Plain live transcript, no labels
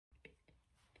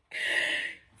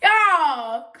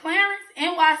Y'all,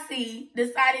 Clarencenyc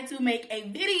decided to make a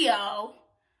video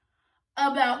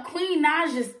about Queen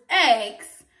Naija's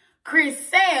ex, Chris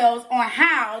SAILS, on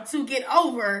how to get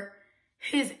over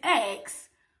his ex,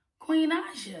 Queen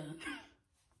Naija.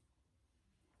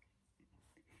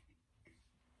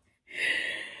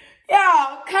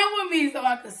 Y'all, come with me so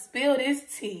I can spill this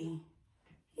tea.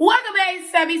 Welcome back,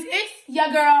 subbies. It's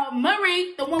your girl,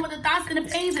 Mariee, the one with the thoughts and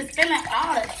opinions and spilling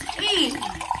all the tea.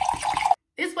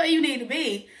 This where you need to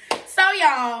be. So,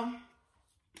 y'all,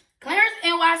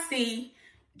 Clarencenyc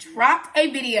dropped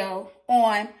a video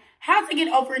on how to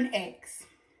get over an ex.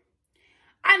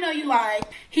 I know you like,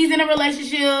 he's in a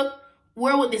relationship.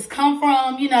 Where would this come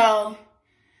from? You know,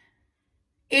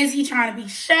 is he trying to be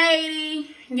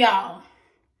shady? Y'all,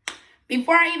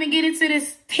 before I even get into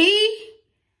this tea,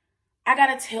 I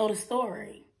gotta tell the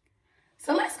story.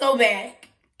 So let's go back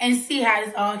and see how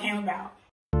this all came about.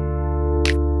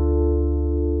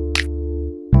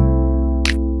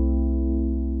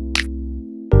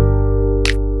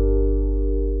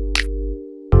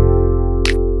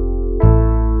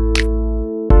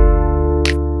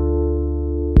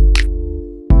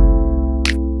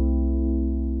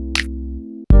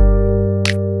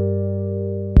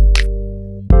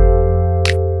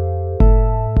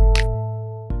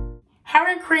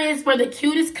 Chris were the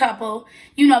cutest couple.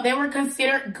 You know, they were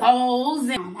considered goals.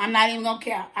 And I'm not even gonna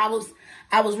care. I was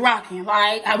rocking.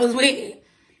 Like, I was with it.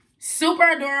 Super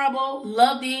adorable.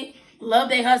 Loved it.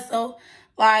 Loved their hustle.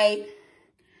 Like,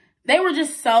 they were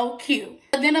just so cute.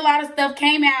 But then a lot of stuff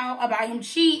came out about him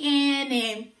cheating.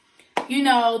 And, you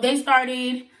know, they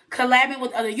started collabing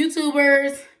with other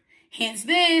YouTubers. Hence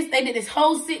this. They did this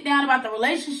whole sit down about the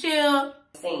relationship.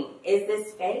 Is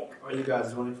this fake? Are you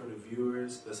guys doing it for the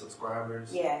viewers, the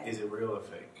subscribers? Yeah. Is it real or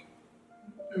fake?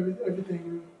 Everything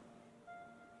real.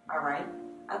 All right.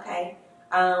 Okay.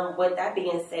 With that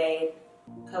being said,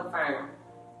 confirm.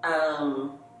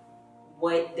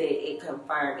 What did it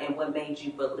confirm and what made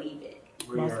you believe it?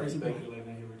 Were you already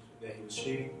speculating that he was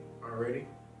cheating already?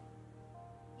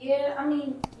 Yeah, I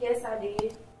mean, yes, I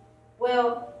did.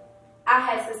 Well, I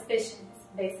had suspicions,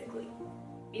 basically,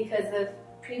 because of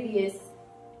previous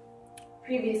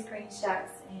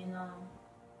screenshots and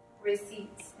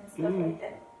receipts and stuff like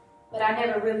that. But I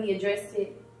never really addressed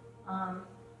it, at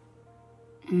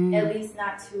least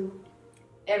not to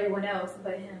everyone else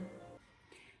but him.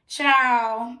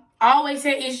 Child, always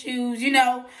had issues. You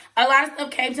know, a lot of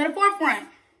stuff came to the forefront.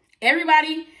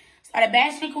 Everybody started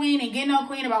bashing Queen and getting on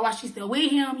Queen about why she's still with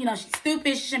him. You know, she's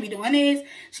stupid. She shouldn't be doing this.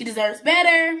 She deserves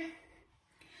better.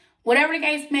 Whatever the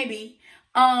case may be.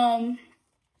 After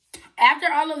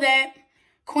all of that,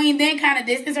 Queen then kind of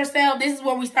distanced herself. This is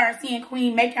where we start seeing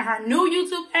Queen making her new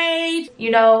YouTube page.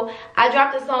 You know, I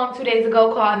dropped a song 2 days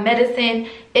ago called Medicine.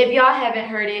 If y'all haven't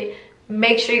heard it,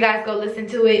 make sure you guys go listen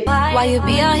to it. Why you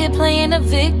be out here playing a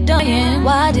victim?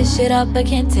 Why this shit up, I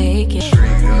can't take it.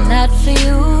 Not for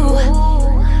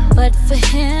you, but for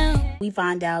him. We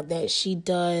find out that she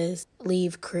does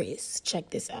leave Chris. Check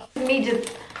this out. Me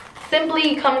just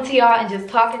simply coming to y'all and just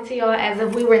talking to y'all as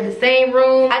if we were in the same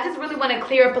room. I just really want to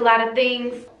clear up a lot of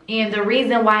things and the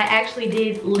reason why I actually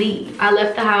did leave. I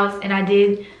left the house and I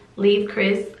did leave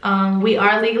Chris. We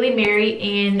are legally married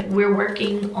and we're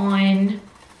working on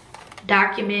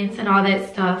documents and all that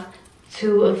stuff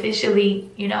to officially,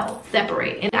 you know,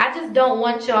 separate. And I just don't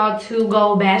want y'all to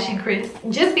go bashing Chris.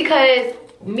 Just because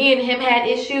me and him had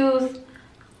issues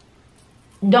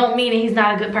don't mean that he's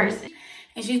not a good person.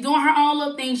 And she's doing her own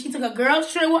little thing. She took a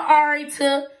girls trip with Ari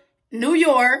to New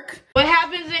York. What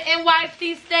happens in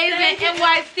NYC stays in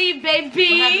NYC,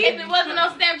 baby. If it wasn't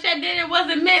on Snapchat, then it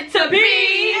wasn't meant to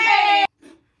be. Hey.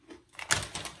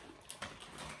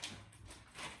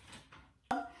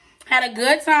 Had a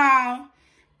good time.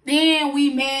 Then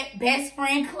we met best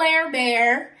friend Claire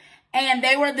Bear. And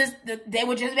they were just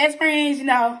best friends, you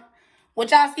know. What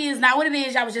y'all see is not what it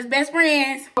is. Y'all was just best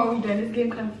friends. Oh, we done. This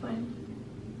game kind of fun.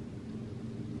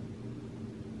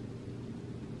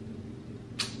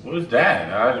 What is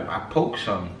that? I poked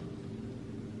something.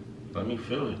 Let me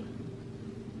feel it.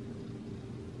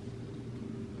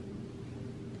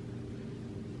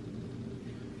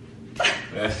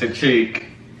 That's the cheek.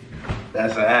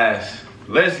 That's the ass.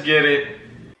 Let's get it.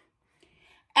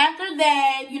 After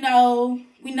that, you know,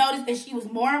 we noticed that she was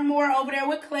more and more over there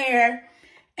with Claire.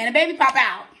 And the baby pop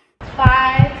out.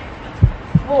 5,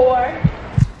 4,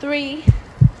 3,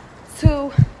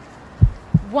 2,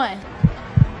 1.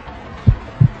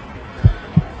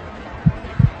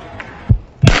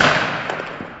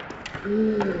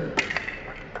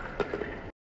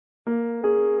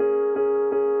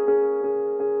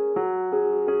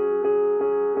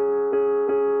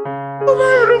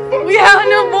 We have a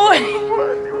new boy.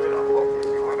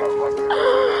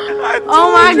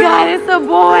 Oh my God, it's a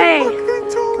boy.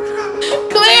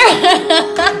 Claire.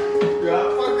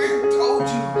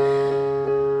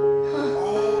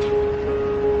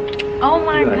 Oh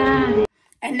my God.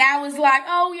 And now it's like,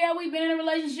 oh yeah, we've been in a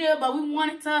relationship, but we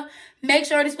wanted to make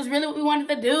sure this was really what we wanted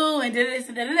to do, and did this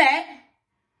and did that.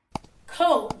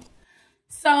 Cool.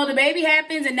 So the baby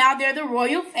happens, and now they're the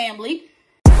royal family.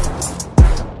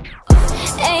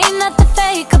 Ain't nothing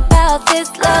fake about this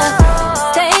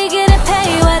love. They get to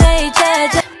pay what they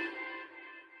judge.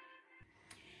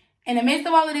 In the midst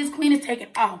of all of this, Queen is taking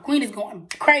off. Queen is going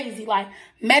crazy. Like,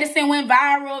 medicine went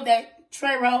viral. That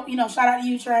Trey wrote, you know, shout out to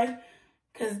you, Trey.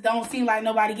 Because don't seem like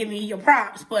nobody giving you your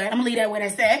props. But I'm going to leave that where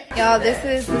that's at. Y'all, this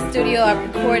is the studio I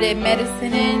recorded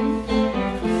medicine in.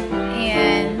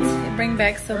 And it brings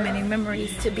back so many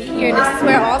memories to be here. This is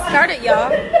where it all started,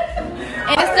 y'all.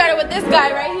 And it started with this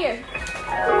guy right here.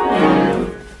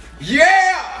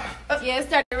 Yeah! Yeah, it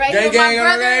started right here with my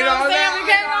brother. You know what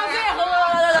I'm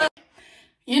saying?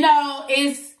 You know,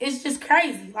 it's just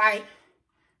crazy. Like,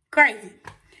 crazy.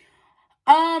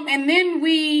 And then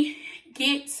we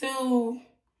get to,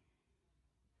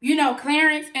 you know,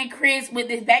 Clarence and Chris with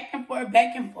this back and forth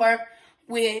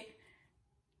with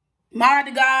Mariee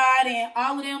the God and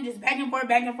all of them, just back and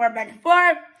forth.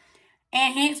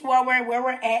 And hence where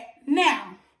we're at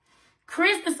now.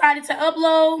 Chris decided to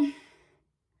upload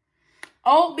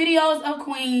old videos of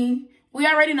Queen. We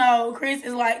already know Chris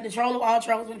is like the troll of all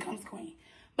trolls when it comes to Queen.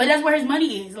 But that's where his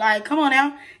money is. Like, come on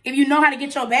now. If you know how to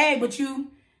get your bag, but you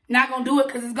not going to do it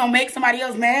because it's going to make somebody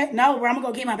else mad. No, bro, I'm going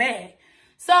to go get my bag.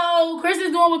 So, Chris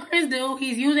is doing what Chris do.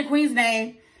 He's using Queen's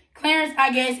name. Clarence,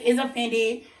 I guess, is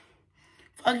offended.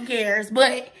 Fucking cares.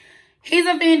 But he's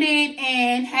offended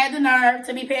and had the nerve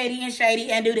to be petty and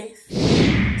shady and do this.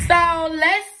 So,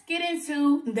 let's get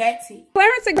into that tea.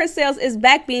 Clarence and Chris SAILS is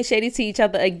back being shady to each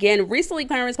other again. Recently,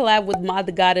 Clarence collabed with Mariee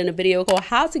the God in a video called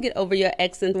How to Get Over Your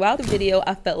Ex, and throughout the video,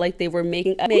 I felt like they were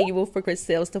making a manual for Chris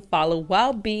SAILS to follow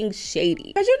while being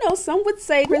shady. As you know, some would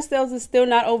say Chris SAILS is still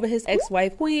not over his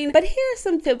ex-wife Queen, but here's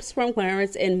some tips from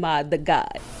Clarence and Mariee the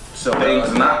God. So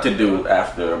things not to do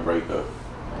after a breakup.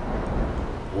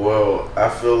 Well, I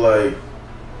feel like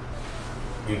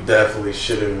you definitely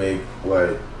shouldn't make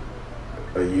like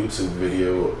a YouTube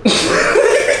video.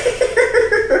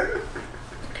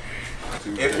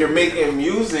 If you're making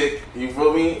music, you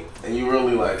feel me, and you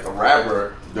really like a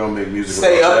rapper, Don't make music.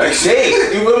 stay up to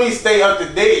date. You feel me? Stay up to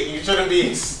date. You shouldn't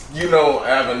be, you know,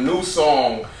 have a new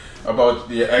song about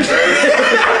your ex.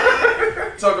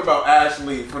 Talk about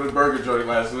Ashley for the burger joint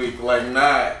last week, like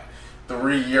not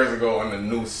 3 years ago on a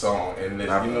new song, and this,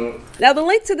 you know. Now, the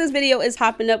link to this video is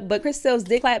popping up, but Chris SAILS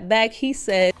did clap back. He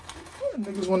said,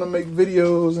 Niggas want to make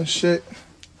videos and shit.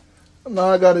 Now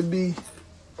I gotta be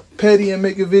petty and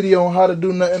make a video on how to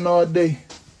do nothing all day.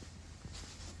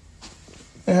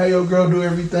 And how your girl do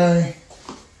everything.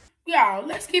 Y'all,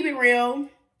 let's keep it real.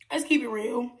 Let's keep it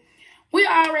real. We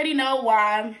already know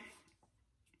why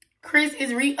Chris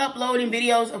is re-uploading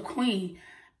videos of Queen.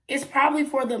 It's probably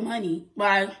for the money.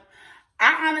 Like,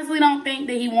 I honestly don't think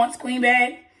that he wants Queen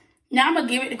back. Now, I'm going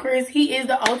to give it to Chris. He is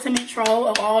the ultimate troll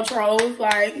of all trolls.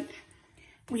 Like,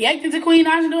 reacting to Queen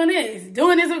Naija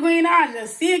doing this with Queen Naija,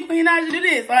 seeing Queen Naija do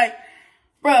this. Like,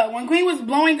 bruh, when Queen was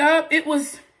blowing up, it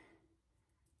was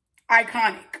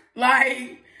iconic.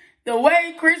 Like, the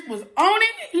way Chris was on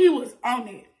it, he was on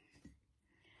it.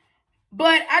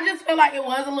 But I just feel like it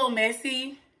was a little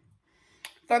messy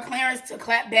for Clarence to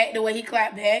clap back the way he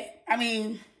clapped back. I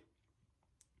mean,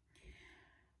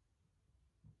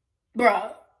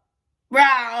 bro.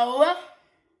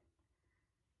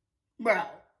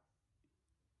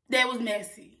 That was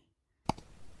messy.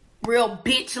 Real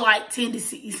bitch-like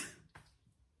tendencies.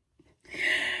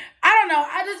 I don't know.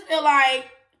 I just feel like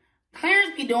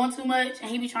Clarence be doing too much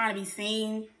and he be trying to be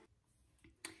seen.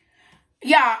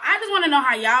 Y'all, I just want to know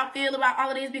how y'all feel about all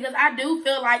of this because I do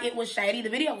feel like it was shady. The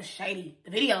video was shady.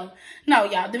 No,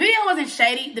 y'all. The video wasn't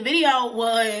shady. The video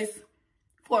was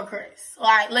for Chris.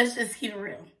 Like, let's just keep it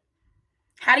real.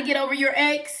 How to get over your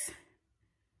ex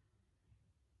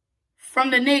from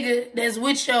the nigga that's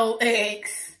with your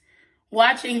ex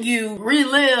watching you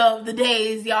relive the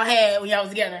days y'all had when y'all was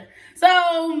together.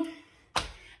 So,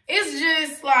 it's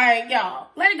just like, y'all,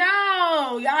 let it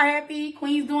go. Y'all happy.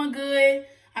 Queen's doing good.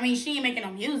 I mean, she ain't making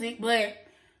no music, but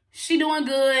she doing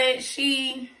good.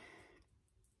 Queen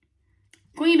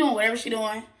doing whatever she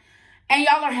doing. And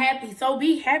y'all are happy. So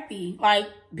be happy. Like,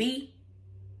 be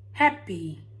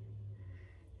happy.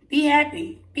 Be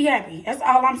happy. Be happy. That's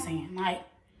all I'm saying. Like,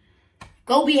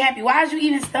 go be happy. Why is you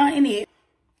even stunting it?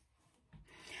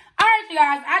 All right, you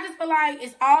guys, I just feel like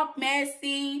it's all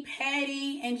messy,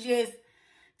 petty, and just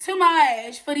too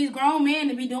much for these grown men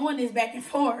to be doing this back and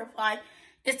forth. Like,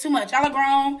 it's too much. Y'all are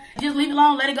grown. Just leave it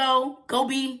alone. Let it go. Go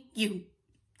be you.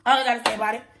 All I gotta say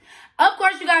about it. Of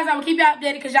course, you guys, I will keep you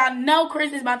updated because y'all know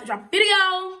Chris is about to drop a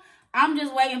video. I'm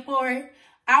just waiting for it.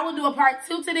 I will do a part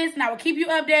 2 to this, and I will keep you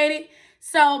updated.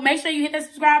 So make sure you hit that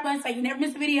subscribe button so you never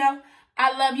miss a video.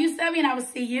 I love you, Subbie, and I will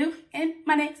see you in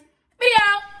my next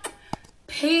video.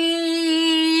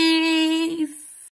 Peace.